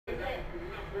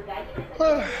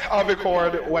I'll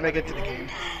record when I get to the game.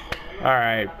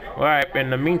 Alright, in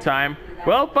the meantime,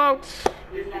 well folks,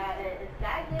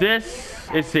 this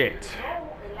is it.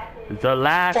 The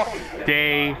last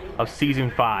day of Season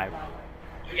 5.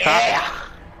 Yeah!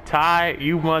 Ty,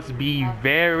 you must be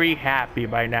very happy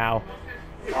by now.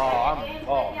 Oh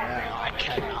man, I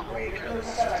cannot wait,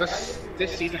 because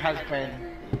this season has been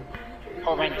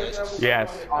horrendous.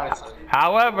 Yes. Honestly.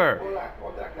 However,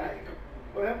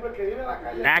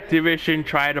 Activision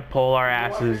tried to pull our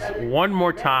asses one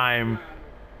more time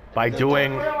by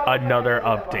doing another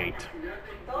update.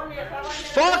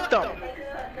 Fuck them!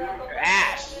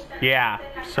 Ass! Yeah,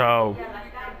 so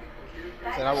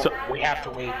we have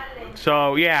to wait.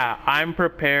 So yeah, I'm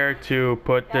prepared to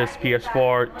put this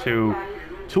PS4 to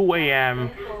 2 a.m.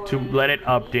 to let it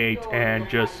update and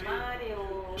just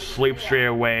sleep straight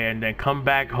away and then come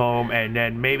back home and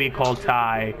then maybe call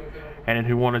Ty and then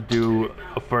we want to do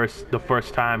the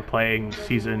first time playing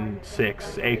Season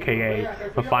 6, aka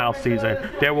the final season.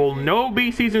 There will no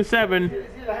be Season 7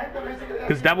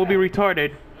 because that will be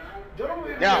retarded.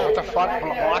 Yeah, what the fuck?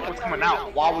 What's coming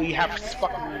out while we have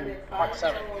fucking Part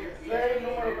 7?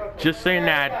 Just saying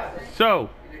that. So,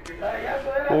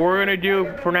 what we're gonna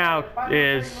do for now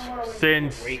is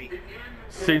since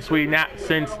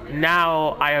now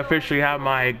I officially have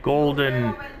my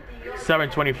golden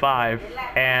 725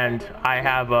 and I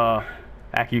have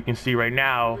like you can see right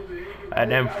now, an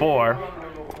M4.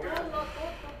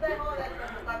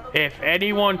 If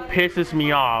anyone pisses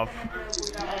me off,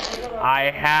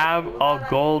 I have a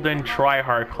golden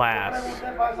tryhard class.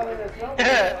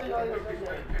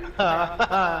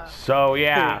 So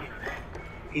yeah.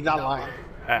 He's not lying.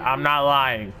 I'm not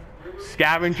lying.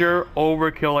 Scavenger,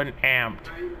 Overkill, and Amped.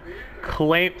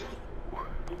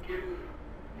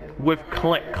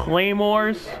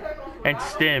 Claymores and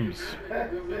Stims.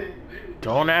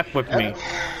 Don't F with me.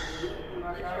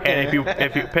 And if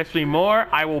you piss me more,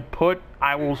 I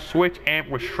will switch Amp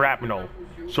with Shrapnel.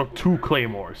 So 2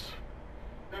 Claymores.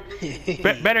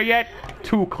 Better yet,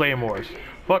 2 Claymores.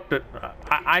 Fuck the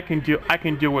I can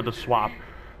deal with the swap.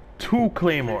 2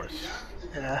 Claymores.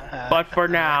 But for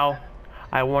now,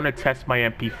 I want to test my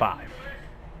MP5.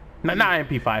 Not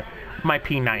MP5, my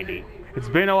P90. It's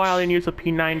been a while I didn't use a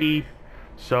P90,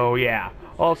 so yeah.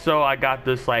 Also, I got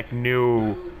this like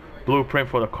new blueprint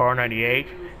for the Car 98,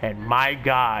 and my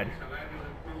God,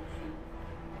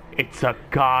 it's a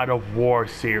God of War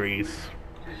series.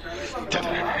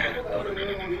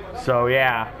 So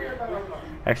yeah,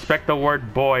 expect the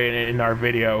word boy in our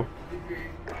video.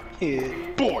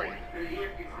 Boy.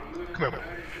 Come on.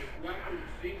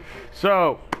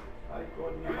 So,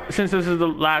 since this is the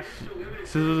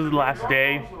last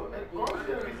day,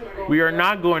 we are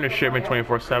not going to Shipment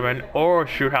 24/7 or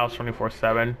Shoot House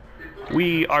 24/7.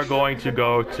 We are going to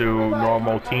go to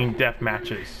normal team death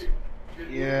matches.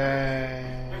 Yeah.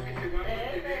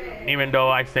 Even though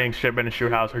I think Shipment and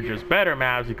Shoot House are just better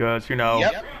maps because, you know,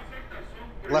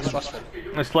 less stressful.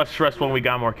 It's less stressful when we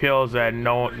got more kills and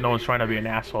no one's trying to be an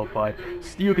asshole. But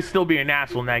you can still be an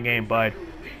asshole in that game, but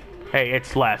hey,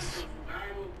 it's less.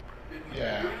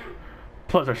 Yeah.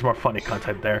 Plus, there's more funny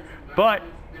content there. But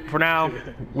for now,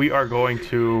 we are going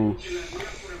to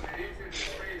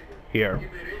here.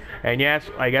 And yes,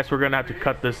 I guess we're gonna have to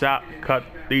cut this out, cut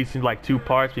these in like 2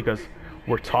 parts because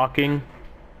we're talking.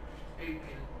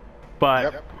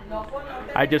 But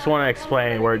I just want to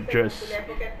explain what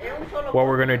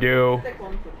we're gonna do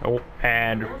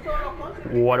and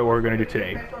what we're gonna do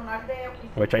today.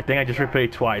 Which I think I just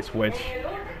replayed twice, which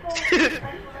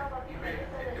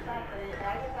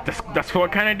that's what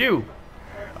I kind of do.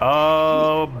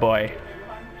 Oh boy.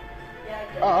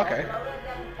 Oh, okay.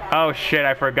 Oh shit,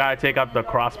 I forgot to take out the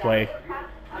crossplay.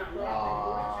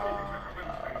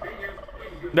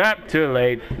 That too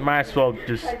late. Might as well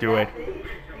just do it.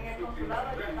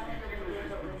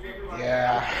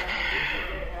 Yeah.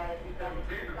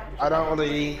 I don't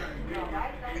really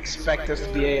expect this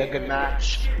to be a good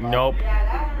match. Nope.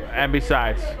 And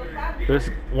besides,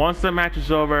 once the match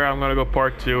is over, I'm gonna go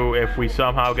part 2 if we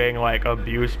somehow getting like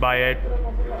abused by it.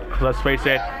 Let's face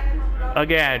it.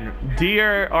 Again,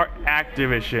 dear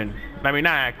Activision. I mean,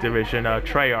 not Activision.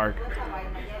 Treyarch.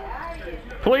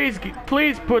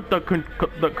 Please put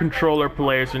the controller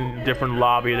players in different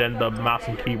lobby than the mouse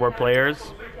and keyboard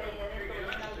players.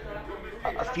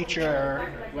 A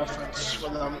future reference for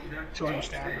them to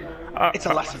understand. It's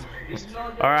a lesson.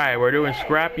 Alright, we're doing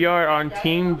Scrapyard on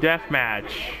Team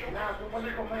Deathmatch.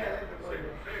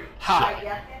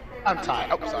 Hi, I'm Ty.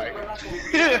 Oh, sorry.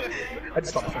 I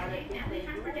just thought of it.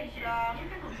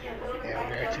 Yeah,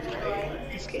 we're here to play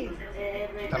this game.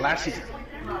 The last season.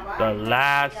 The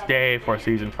last day for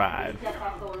season 5.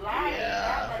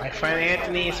 Yeah, my friend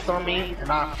Anthony is from me, and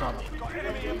I'm from me.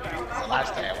 It's the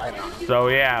last day, why not? So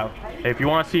yeah, if you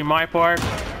want to see my part,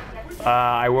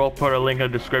 I will put a link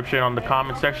in the description on the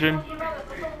comment section.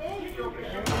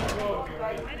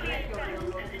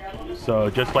 So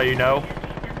just let you know.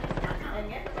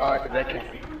 Alright, they can.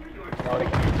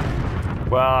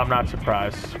 Well, I'm not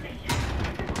surprised.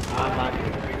 I'm not.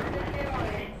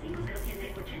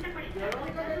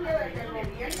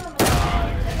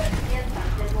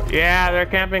 Yeah, they're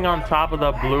camping on top of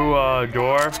the blue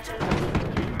door.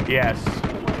 Yes.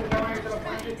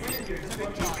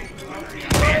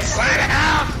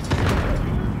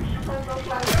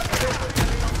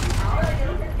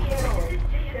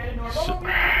 So,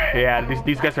 yeah,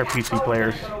 these guys are PC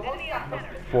players.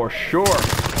 For sure.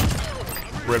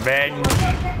 Revenge.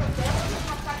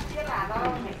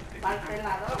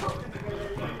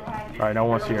 Alright, no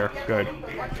one's here. Good.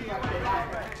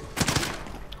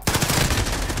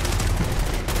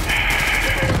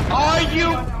 Are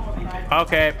you?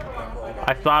 Okay.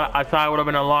 I thought it would have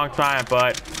been a long time,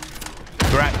 but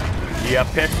you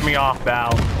pissed me off,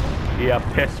 Val. You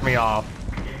pissed me off.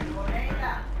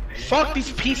 Fuck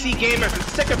these PC gamers, I'm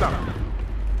sick of them.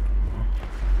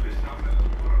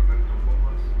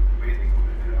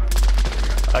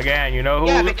 Again, you know who?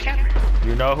 Yeah, they can't.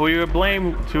 You know who you would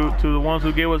blame to the ones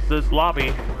who gave us this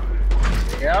lobby.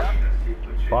 Yep.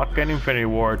 Fucking Infinity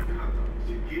Ward.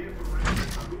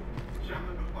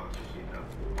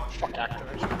 Fuck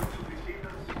Activision.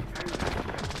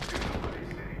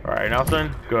 Alright,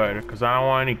 nothing? Good, because I don't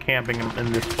want any camping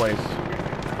in this place.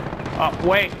 Oh,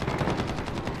 wait!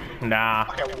 Nah.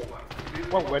 Okay,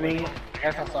 we're winning. I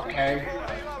guess that's okay.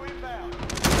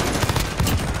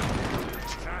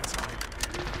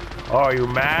 Oh, are you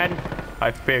mad?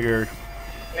 I figured.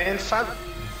 Inside.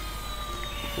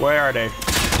 Where are they?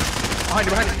 Behind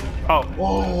you, behind you. Oh.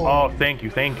 Whoa. Oh, thank you,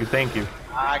 thank you, thank you.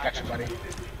 I got you, buddy.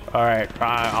 Alright,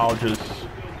 I'll just...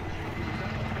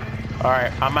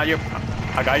 Alright, I'm at your...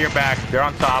 I got your back. They're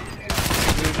on top.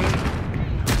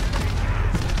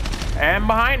 And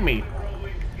behind me.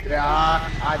 Yeah,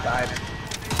 I died.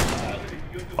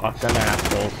 Fucking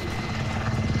assholes.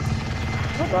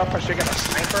 I don't know if I should get a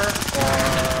sniper or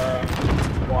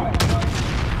what.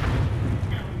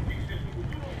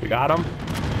 We got him?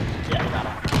 Yeah, I got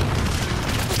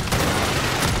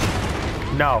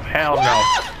him. No, hell no.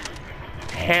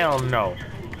 Hell no.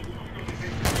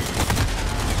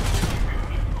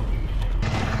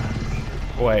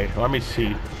 Wait, let me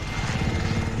see.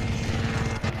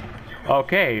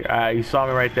 Okay, he saw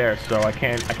me right there, so I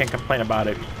can't complain about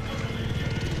it.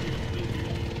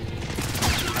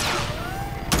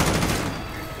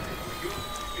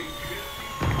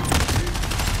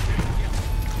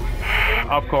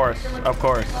 Of course, of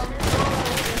course.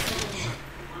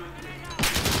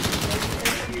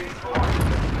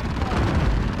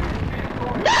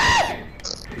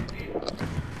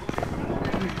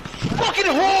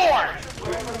 Fucking whore!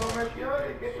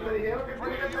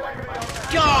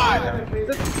 God!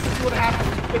 This is what happens.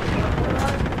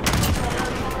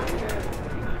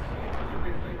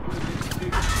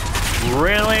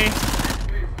 Really?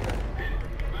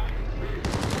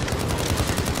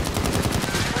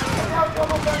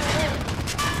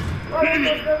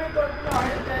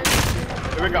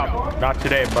 Here we go. Not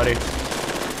today, buddy.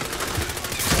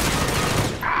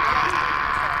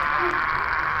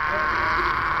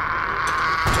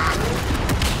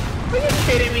 Are you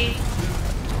kidding me?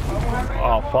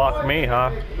 Oh, fuck me, huh?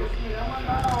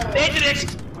 They did it.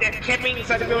 They're camping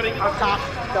inside the building on top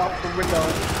of the window.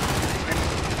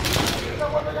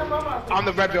 On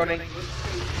the red building.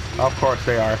 Of course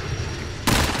they are.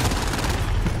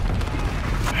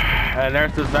 And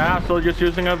there's this asshole just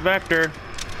using a vector.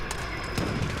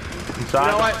 Inside,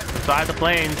 You know what? inside the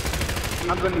planes.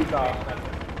 I'm gonna use I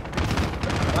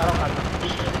don't have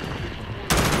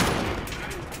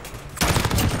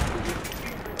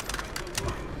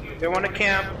They want to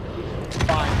camp?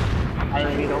 Fine. I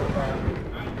really don't care.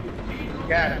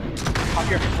 Yeah, pop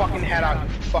your fucking head out, you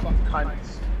fucking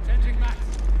cunts.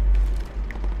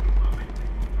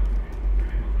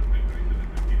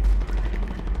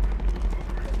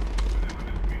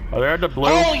 Oh, they're the blue.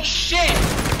 Holy shit!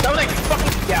 That was like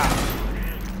fucking yeah.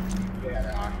 Yeah, they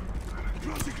are.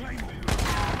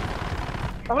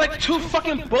 That was like 2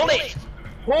 fucking bullets.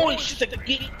 Holy shit! The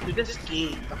game, dude, this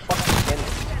game, the fucking game.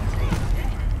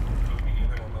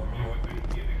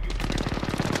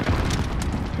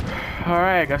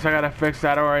 Alright, guess I gotta fix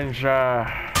that orange,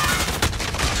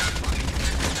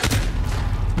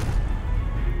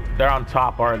 They're on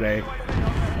top, are they?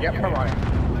 Yep, come on.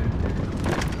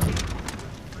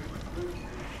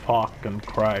 Fucking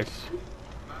Christ.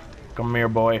 Come here,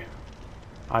 boy.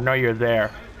 I know you're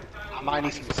there. I might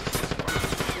need some assistance.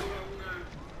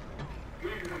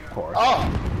 Of course.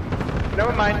 Oh!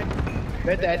 Never mind.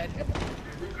 They're dead.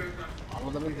 All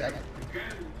of them are dead.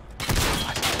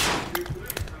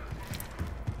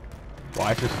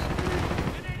 Why is this?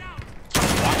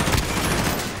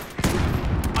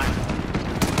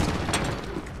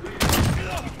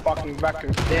 Fucking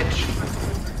record, bitch.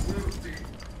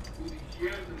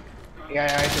 Yeah,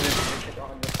 I didn't get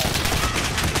on the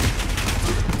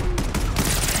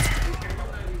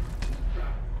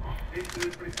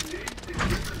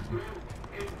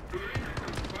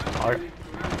Alright.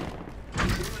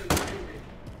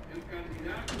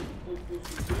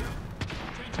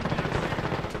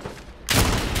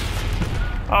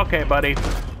 Okay, buddy.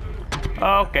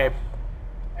 Okay.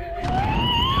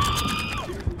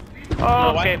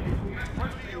 Okay.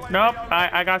 Nope,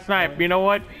 I got sniped. You know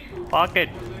what? Fuck it.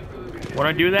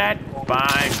 Wanna do that?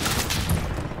 Fine.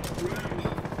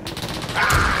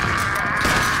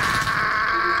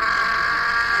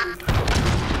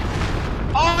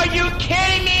 Are you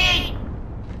kidding me?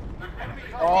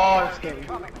 Oh, it's scary.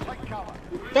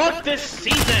 Fuck this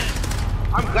season!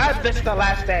 I'm glad this is the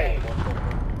last day.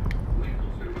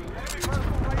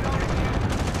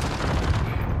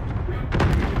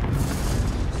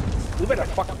 We better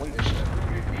fucking win this shit.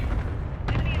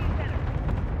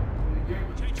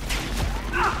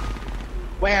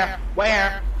 Where?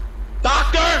 Where?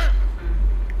 Doctor!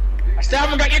 I still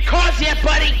haven't got your cards yet,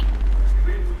 buddy!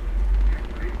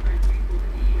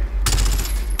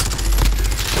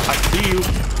 I see you.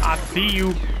 I see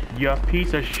you. You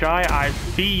piece of shy. I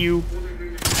see you.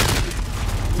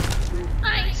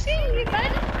 I see you,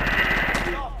 bud.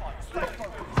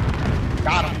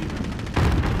 Got him.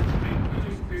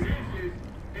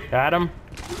 Got him?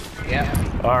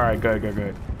 Yeah. Alright, good, good,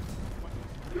 good.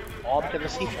 All because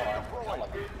of C4.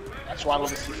 That's why I love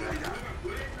the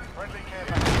C4.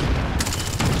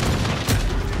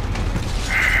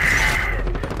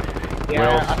 Yeah,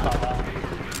 Well, I thought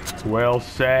that.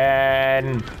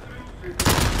 Wilson!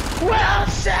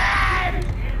 Wilson!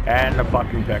 And the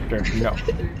fucking vector. No.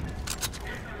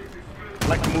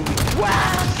 Like the movie.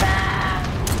 Wilson!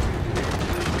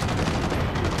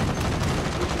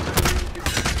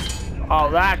 Oh,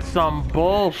 that's some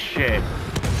bullshit.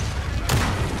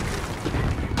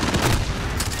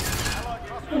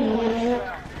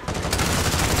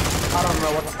 I don't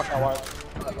know what the fuck that was.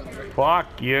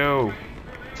 Fuck you.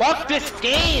 Fuck this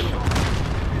game!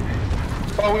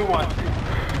 Oh, we won.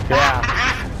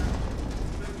 Yeah.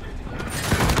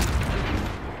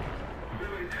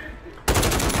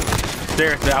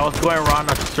 Seriously, I was going around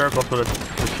a circle for the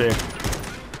shit.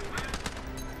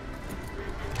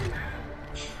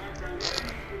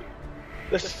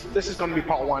 This is gonna be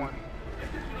part 1.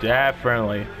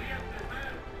 Definitely.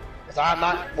 Cause I'm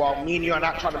not, well, me and you are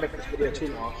not trying to make this video too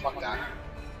long. Fuck that.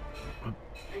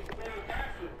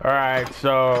 Alright,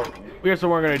 so here's what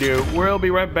we're gonna do. We'll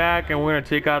be right back and we're gonna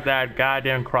take out that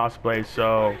goddamn crossplay,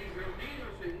 so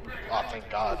Oh, thank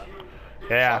God.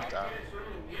 yeah. Fuck that.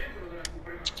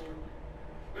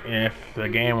 If the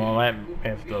game will let,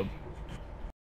 if the